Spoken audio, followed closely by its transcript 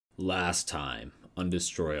Last time on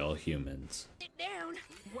Destroy All Humans. Down.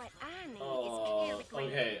 What I need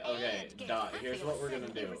Okay, Dot, here's what we're gonna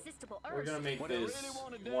do. We're gonna make this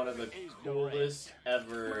one of the coolest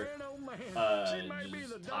ever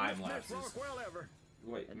time lapses.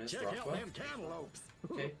 Wait, Miss Rockwell?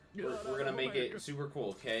 Okay, we're gonna make it super cool,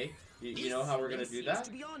 okay? You know how we're gonna do that?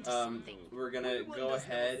 We're gonna go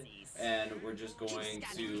ahead and we're just going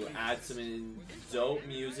to add some dope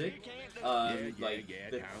music, like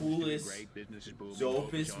the coolest,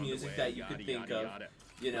 dopest music that you could think of.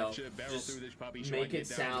 You know, just make it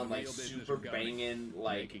sound like super banging,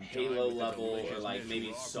 like Halo level, or like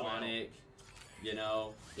maybe Sonic, you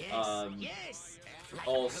know?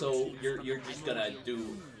 Also, you're just gonna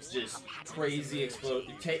do just crazy explode.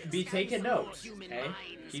 Be taking notes, okay?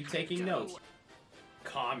 Keep taking notes.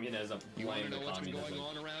 Communism. Blame the communism. Going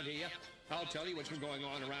on around here? I'll tell you what's been going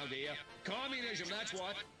on around here. Communism, that's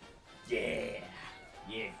what. Yeah,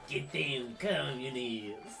 get them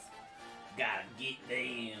communists. Gotta get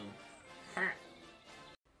them.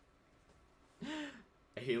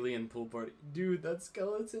 Alien pool party. Dude, that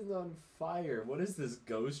skeleton's on fire. What is this,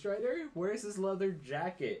 Ghost Rider? Where's his leather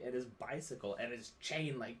jacket and his bicycle and his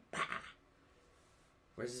chain, like, bah?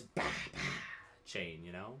 Where's his bah, bah chain,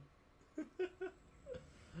 you know?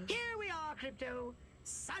 Here we are, Crypto.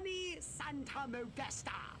 Sunny Santa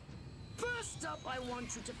Modesta. First up, I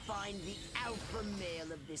want you to find the alpha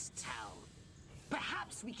male of this town.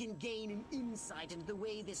 Perhaps we can gain an insight into the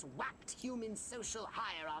way this whacked human social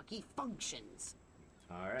hierarchy functions.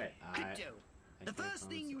 Alright, Crypto, the first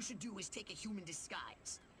thing you should do is take a human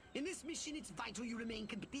disguise. In this mission, it's vital you remain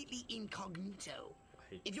completely incognito.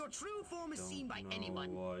 If your true form is seen by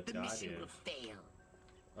anyone, the mission will fail.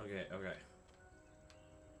 Okay.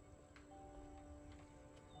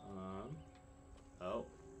 Oh,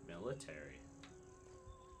 military.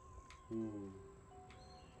 Ooh.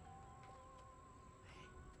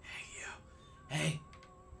 Hey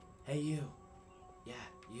you. Yeah,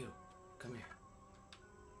 you. Come here.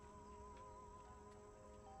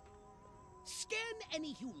 Scan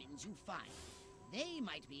any humans you find. They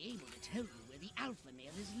might be able to tell you where the alpha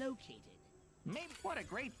male is located. Maybe. What a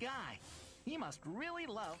great guy. He must really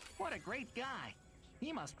love. What a great guy.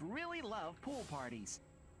 He must really love pool parties.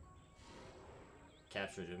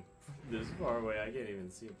 Captured him this far away. I can't even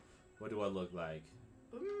see him. What do I look like?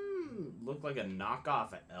 Look like a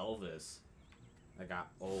knockoff of Elvis. I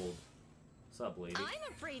got old. What's up, lady?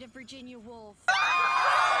 I'm afraid of Virginia Woolf.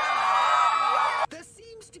 There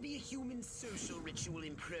seems to be a human social ritual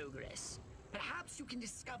in progress. Perhaps you can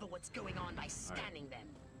discover what's going on by scanning them.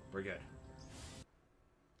 We're good.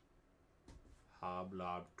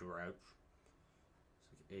 Hoblob Drought.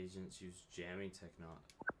 It's like agents use jamming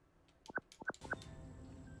technology.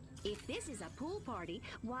 If this is a pool party,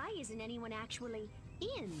 why isn't anyone actually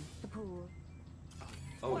in the pool?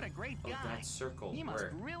 Oh, what a great guy. That circle. He must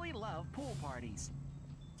really love pool parties.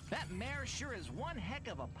 That mayor sure is one heck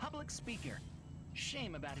of a public speaker.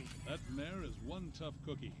 Shame about it. That mayor is one tough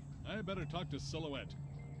cookie. I better talk to Silhouette.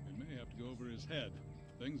 We may have to go over his head.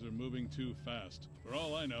 Things are moving too fast. For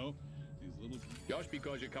all I know, these little... Just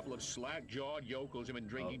because a couple of slack-jawed yokels have been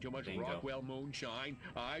drinking too much Rockwell moonshine,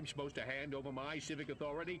 I'm supposed to hand over my civic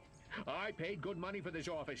authority? I paid good money for this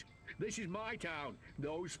office. This is my town.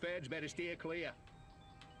 Those feds better steer clear.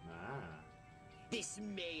 This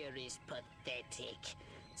mayor is pathetic.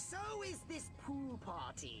 So is this pool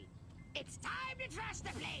party. It's time to trash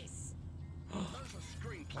the place. There's a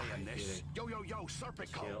screenplay in this. Yo,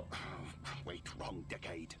 Serpico. Wait, wrong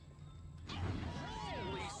decade.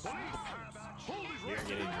 You're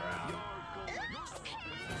getting drowned.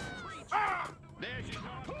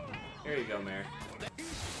 Here you go, Mayor.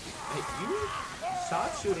 Hey, you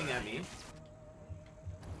stop shooting at me.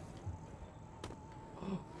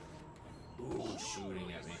 Ooh,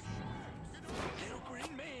 shooting at me.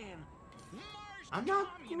 I'm not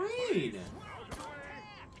green.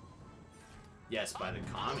 Yes, by the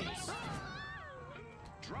commies.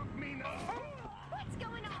 Drop me now. What's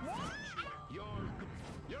going on?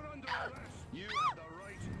 You're under arrest. You have the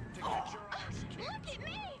right to get your ass kicked. Look at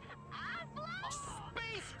me! I'm blown!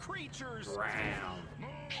 Space creatures! Drown.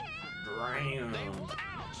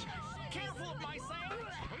 Ouch! Careful of my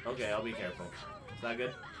sandwich! Okay, I'll be careful. Is that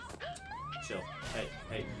good? Chill.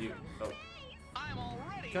 Hey, you. Oh. I'm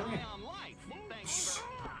already Come here. high on life. Thank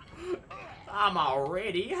you. I'm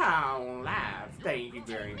already high on life. Thank you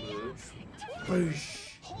very much.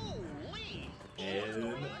 Boosh. Holy!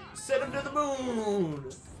 And send him to the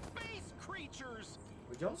moon. Space creatures!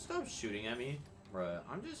 Would y'all stop shooting at me? Bruh,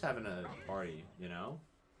 I'm just having a party, you know?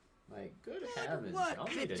 Like, good heavens, y'all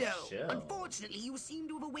need to chill. Unfortunately, you seem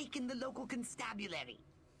to have awakened the local constabulary.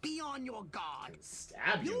 Be on your guard.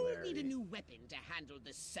 Constabulary. You'll need a new weapon to handle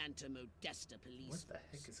the Santa Modesta police. What the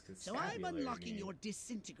heck is constabulary? So I'm unlocking your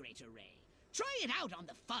disintegrator ray. Try it out on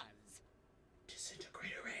the fuzz.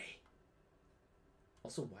 Disintegrator ray.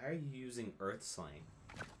 Also, why are you using Earth Slang?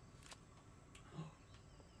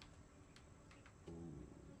 Ooh,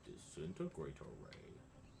 disintegrator ray.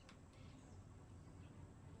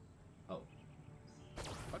 Oh.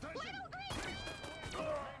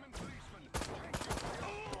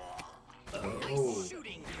 Nice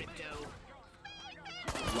shooting, Crypto.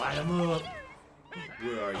 Light him up.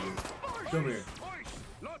 Where are you? Come here.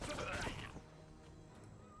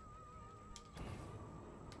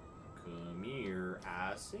 Come here,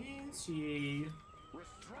 I sense ye.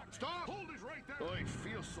 Stop! Hold it right there! I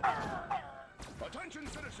feel so... Attention,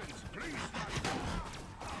 citizens! Please stop!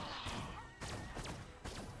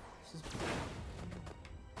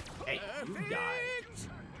 Hey, you died.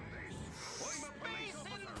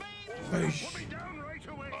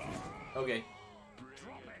 Okay.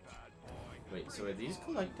 Wait, so are these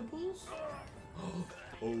collectibles?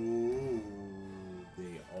 Oh,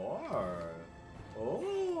 they are.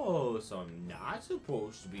 Oh, so I'm not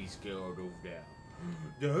supposed to be scared of them.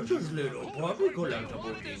 They're just little puppy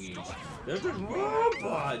collectible thingies. They're just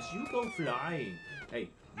robots. You go flying. Hey,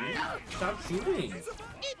 you stop shooting.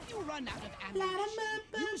 If you run out of ammunition,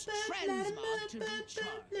 use transmog to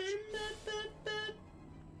recharge.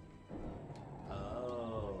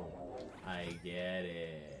 Oh, I get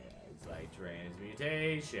it. It's like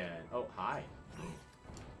transmutation. Oh, hi.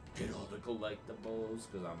 Get all the collectibles,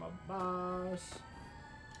 because I'm a boss.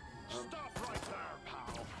 Stop right there,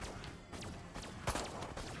 pal.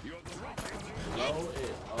 You're the Blow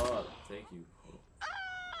it up. Thank you.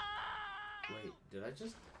 Wait, did I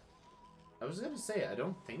just... I was gonna say, I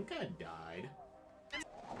don't think I died.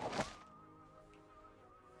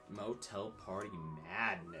 Motel party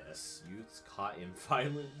madness. Youths caught in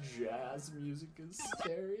violent jazz music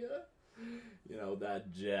hysteria. You know,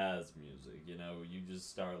 that jazz music, you know, you just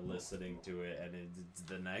start listening to it and it's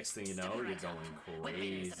the next thing you know, you're going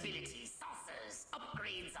crazy.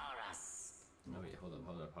 Upgrades are us. No, wait, hold up.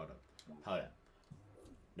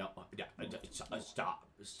 No,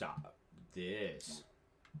 stop. This.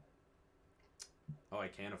 Oh, I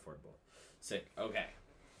can't afford both. Sick, okay.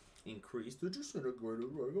 Increase the disintegrator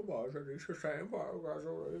rate of motion. It's the same progress.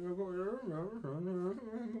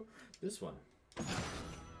 This one.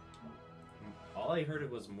 All I heard it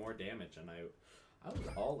was more damage, and I was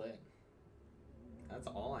all in. That's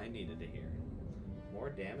all I needed to hear. More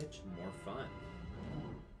damage, more fun.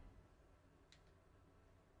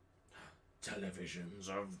 Televisions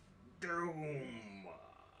of doom.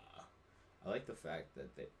 I like the fact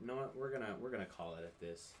that they. You know what? We're gonna call it at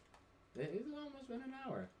this. It's almost been an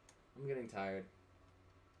hour. I'm getting tired,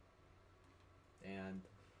 and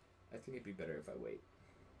I think it'd be better if I wait.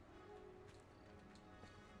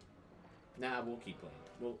 Nah, we'll keep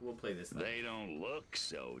playing. We'll play this. They don't look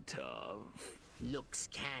so tough. Looks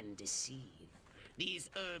can deceive. These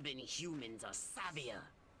urban humans are savvier,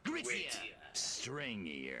 grittier,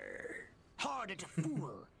 Stringier. harder to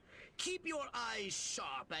fool. Keep your eyes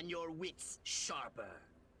sharp and your wits sharper.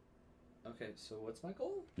 Okay, so what's my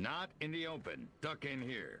goal? Not in the open. Duck in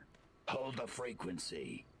here. Hold the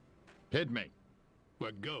frequency. Hit me.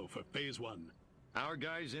 We're go for phase 1. Our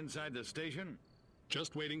guys inside the station?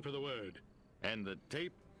 Just waiting for the word. And the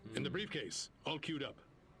tape? In the briefcase, all queued up.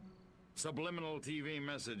 Subliminal TV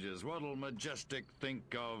messages. What'll Majestic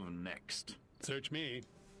think of next? Search me.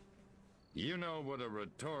 You know what a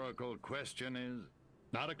rhetorical question is?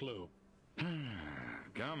 Not a clue.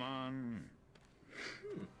 Come on.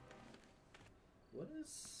 What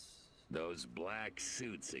is... Those black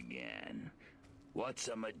suits again. What's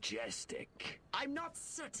a Majestic? I'm not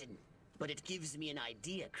certain, but it gives me an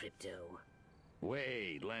idea, Crypto.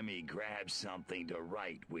 Wait, let me grab something to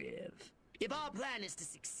write with. If our plan is to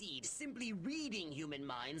succeed, simply reading human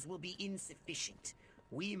minds will be insufficient.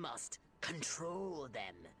 We must control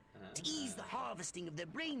them. To ease the harvesting of their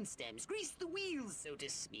brainstems, grease the wheels, so to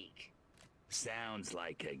speak. Sounds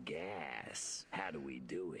like a gas. How do we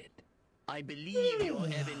do it? I believe your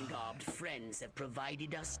heaven-garbed friends have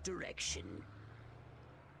provided us direction.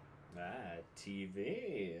 Ah,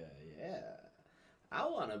 TV, yeah. I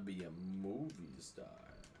want to be a movie star.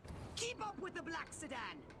 Keep up with the black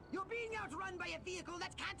sedan! You're being outrun by a vehicle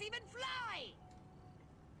that can't even fly!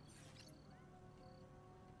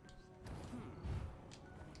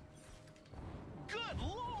 Good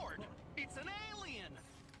lord! It's an alien!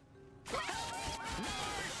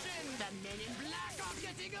 The men in black are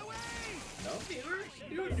getting away! No,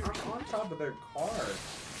 dude, you're on top of their car.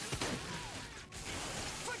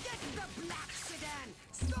 Forget the black sedan!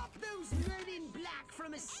 Stop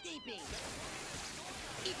from escaping.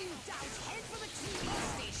 If you doubt, head for the TV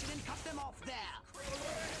station and cut them off there.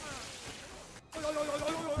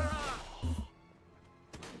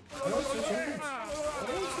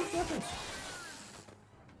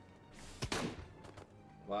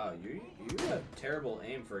 Wow, you have terrible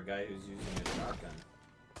aim for a guy who's using a shotgun.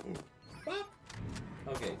 Bop.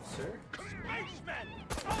 Okay, sir. Spaceman!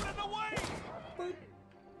 Out of the way!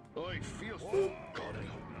 Boop. I feel so good.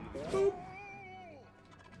 Boop.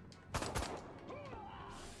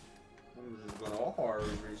 I'm just gonna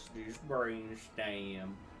harvest this brainstem.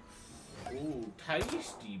 Ooh,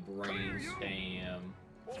 tasty brainstem.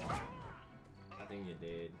 I think you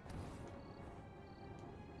did.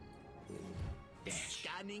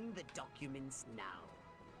 Scanning the documents now.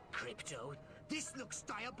 Crypto, this looks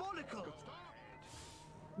diabolical.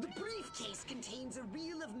 The briefcase contains a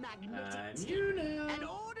reel of magnetic tape and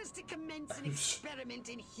orders to commence an experiment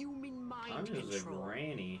in human mind I'm just control. a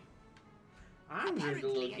granny. I'm Apparently,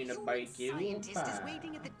 just looking to bake you a scientist is pie.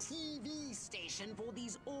 waiting at the TV station for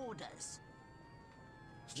these orders.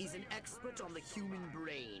 He's an expert on the human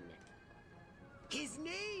brain. His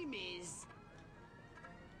name is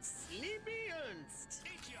Sleepy Ernst.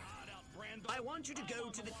 I want you to go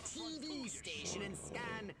to the TV station and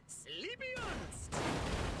scan Sleepy Ernst.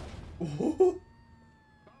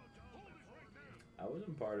 I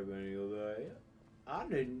wasn't part of any of that. I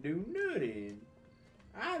didn't do nothing.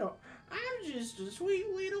 I'm just a sweet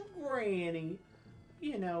little granny.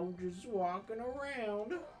 You know, just walking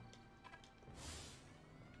around.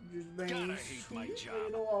 Just being Gotta a hate my sweet job.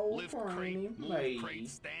 little old Lift granny crate, move lady. crate,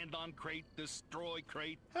 stand on crate, destroy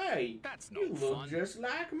crate. Hey, That's no you look fun. just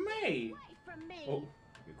like me. From me. Oh,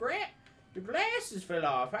 your glasses fell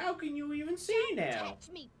off. How can you even see now? Catch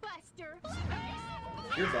me, Buster.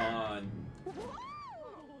 You're gone.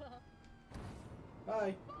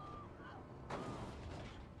 Bye.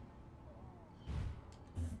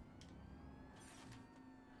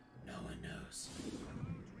 No one knows.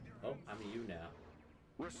 Oh, I'm you now.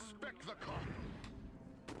 Respect the cop.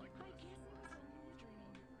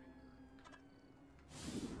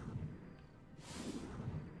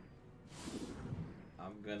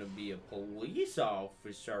 I'm gonna be a police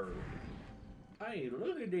officer. Hey,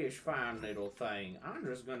 look at this fine little thing. I'm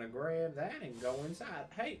just gonna grab that and go inside.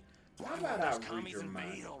 Hey, how about I read your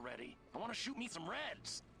mind? Already. I want to shoot me some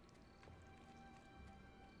reds.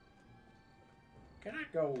 Can I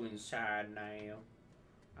go inside now?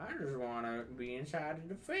 I just want to be inside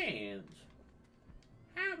the fence.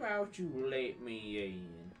 How about you let me in?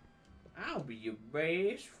 I'll be your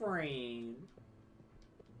best friend.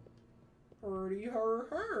 Hurdy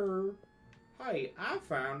her. Hey, I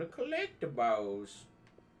found a collectibles.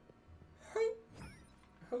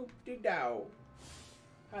 Hoop de dog.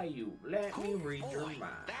 Hey, you, let me read your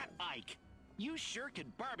mind. That Ike. You sure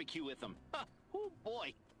could barbecue with him. Huh. Oh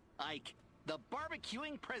boy. Ike, the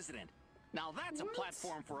barbecuing president. Now that's a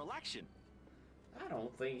platform for election. I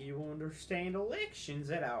don't think you understand elections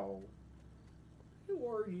at all. Who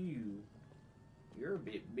are you? You're a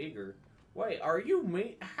bit bigger. Wait, are you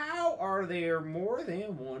me? How are there more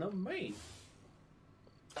than one of me?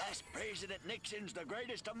 Vice President Nixon's the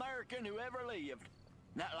greatest American who ever lived.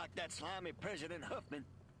 Not like that slimy President Huffman.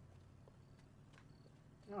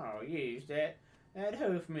 Oh, yes, that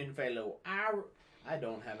Huffman fellow. I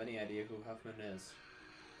don't have any idea who Huffman is.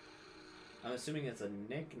 I'm assuming it's a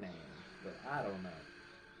nickname, but I don't know.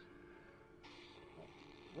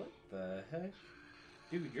 What the heck?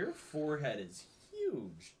 Dude, your forehead is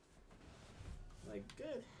huge. Like,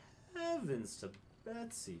 good heavens to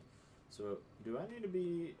Betsy. So, do I need to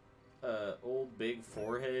be old big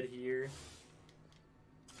forehead here?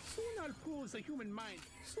 Soon I'll prove the human mind.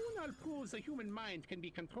 Soon I'll prove the human mind can be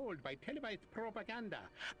controlled by televised propaganda.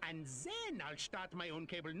 And then I'll start my own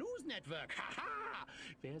cable news network. Ha ha!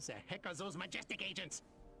 Where the heck are those majestic agents?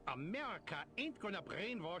 America ain't gonna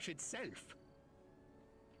brainwash itself.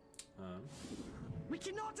 We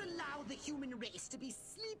cannot allow the human race to be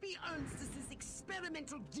Sleepy Ernst's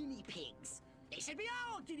experimental guinea pigs. They should be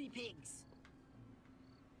our guinea pigs.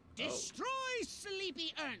 Destroy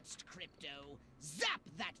Sleepy Ernst, Crypto. Zap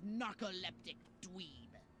that narcoleptic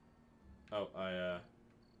dweeb. Oh, I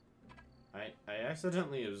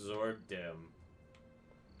accidentally absorbed him.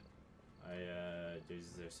 Is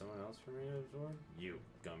there someone else for me to absorb? You,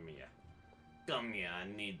 come here. Come here, I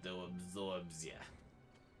need to absorb ya.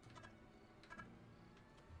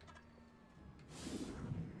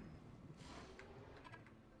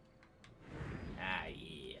 Ah,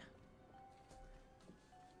 yeah.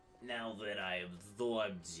 Now that I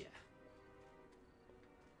absorbed ya.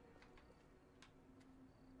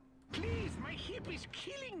 Please, my hip is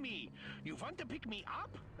killing me. You want to pick me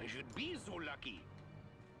up? I should be so lucky.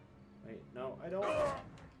 Wait, no, I don't.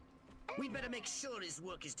 We better make sure his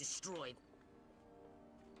work is destroyed.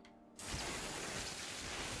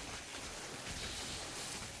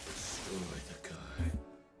 Destroy the guy.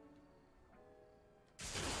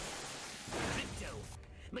 Crypto.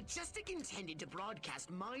 Majestic intended to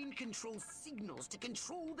broadcast mind control signals to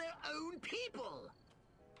control their own people.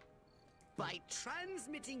 By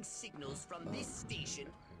transmitting signals from this station,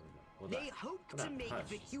 they hope to make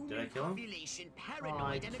the human population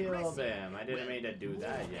paranoid and aggressive. I killed him. I didn't mean to do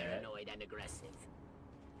that yet. Paranoid and aggressive.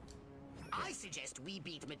 I suggest we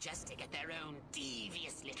beat Majestic at their own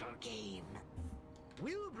devious little game.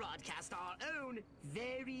 We'll broadcast our own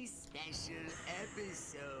very special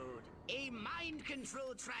episode. A mind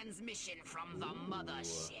control transmission from the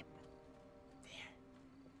Mothership.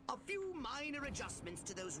 A few minor adjustments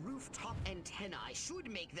to those rooftop antennae should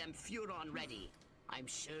make them Furon ready. I'm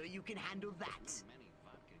sure you can handle that.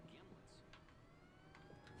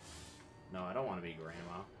 No, I don't want to be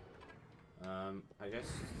Grandma. I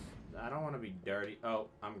guess I don't want to be dirty. Oh,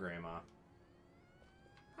 I'm Grandma.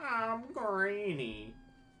 I'm Granny.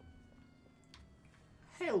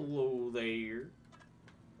 Hello there.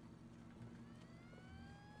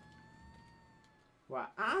 Well,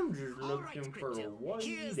 I'm just looking for a way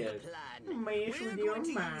to mess with your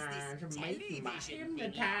mind to make you my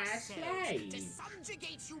hypnotized slave. How does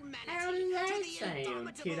that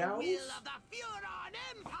sound, kiddos?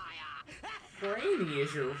 Granny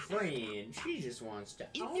is your friend. She just wants to own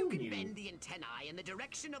you. If you can bend the antennae in the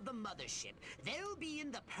direction of the Mothership, they'll be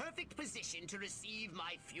in the perfect position to receive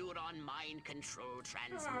my Furon mind control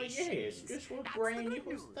transmissions. Oh yes, just what Granny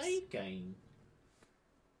was thinking.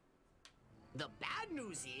 The bad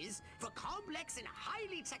news is, for complex and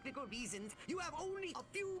highly technical reasons, you have only a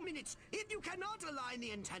few minutes. If you cannot align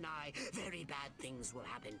the antennae, very bad things will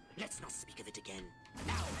happen. Let's not speak of it again.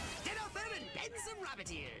 Now, get up there and bend some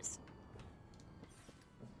rabbit ears.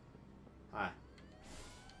 Hi.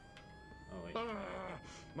 Oh, wait.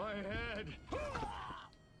 My head.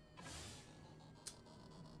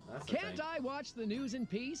 Can't I watch the news in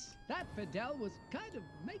peace? That Fidel was kind of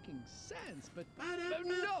making sense, but no!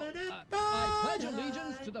 I pledge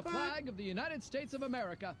allegiance to the flag of the United States of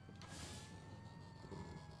America.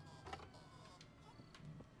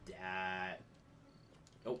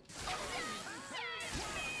 Oh.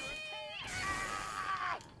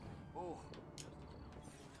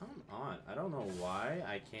 Come on. I don't know why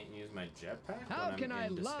I can't use my jetpack. How can I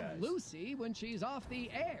love disguise. Lucy when she's off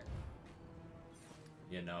the air?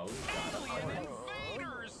 You know,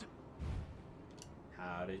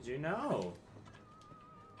 how did you know?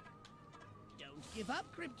 Don't give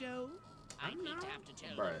up, Crypto. I hate to have to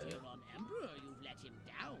tell the Furon Emperor you've let him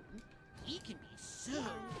down. He can be so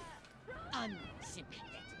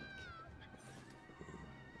unsympathetic.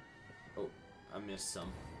 Oh, I missed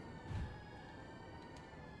some.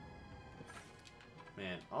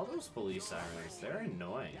 Man, all those police sirens, they're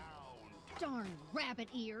annoying. Darn rabbit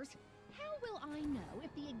ears. How will I know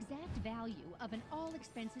if the exact value of an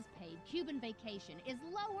all-expenses-paid Cuban vacation is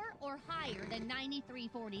lower or higher than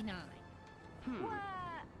 $93.49?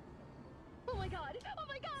 What? Oh my god! Oh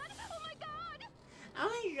my god! Oh my god! Oh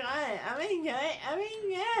my god! Oh my god! Oh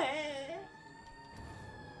my god!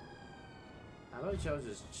 How about y'all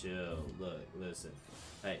just chill? Look, listen.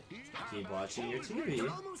 Hey, keep watching your TV. You're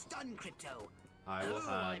almost done, Crypto. I will have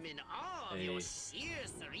I'm in awe of your sheer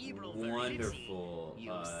cerebral wonderful,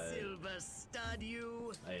 you silver stud,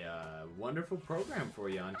 you. a wonderful program for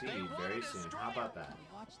you on TV very soon. How about that?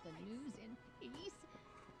 Watch the news in peace.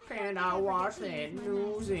 Can I watch the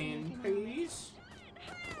news in peace?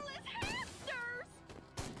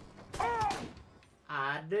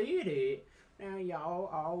 I did it. Now y'all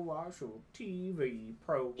all watch a TV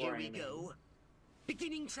program. Here we go.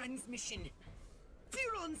 Beginning transmission.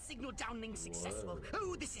 Furon signal downlink successful.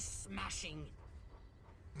 Oh, this is smashing.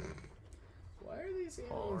 Why are these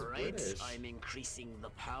aliens British? I'm increasing the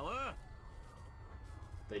power.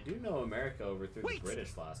 They do know America overthrew the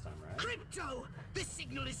British last time, right? Crypto! The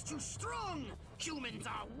signal is too strong! Humans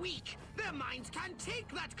are weak! Their minds can't take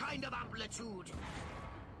that kind of amplitude!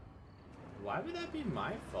 Why would that be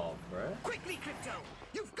my fault, bruh? Quickly, Crypto!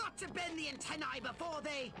 You've got to bend the antennae before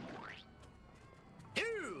they...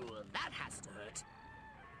 Ooh, that has to hurt.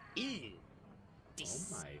 Ew.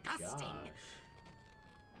 Disgusting. Oh my gosh.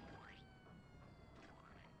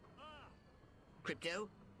 Crypto?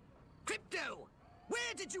 Crypto!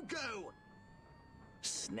 Where did you go?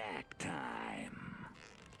 Snack time.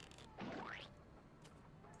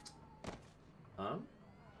 Well.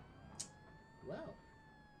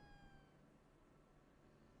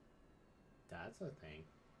 That That's a thing.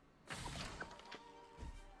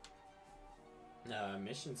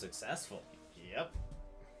 Mission successful. Yep.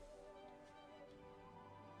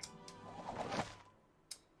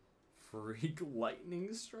 Freak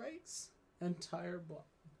lightning strikes? Entire block.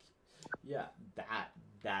 Yeah,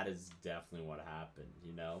 that is definitely what happened,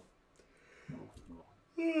 you know?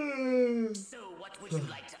 So, what would you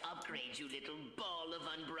like to upgrade, you little ball of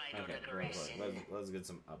unbridled aggression? Let's get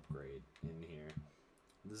some upgrade in here.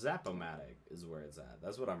 The Zap-O-Matic is where it's at.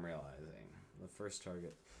 That's what I'm realizing. The first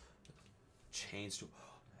target changed to...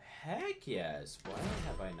 Heck yes! Why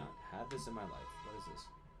have I not had this in my life? What is this?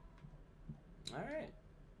 Alright.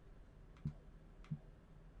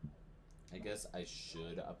 I guess I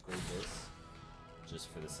should upgrade this just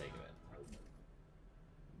for the sake of it.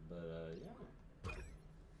 But, yeah.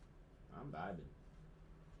 I'm vibing.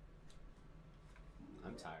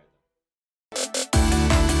 I'm tired.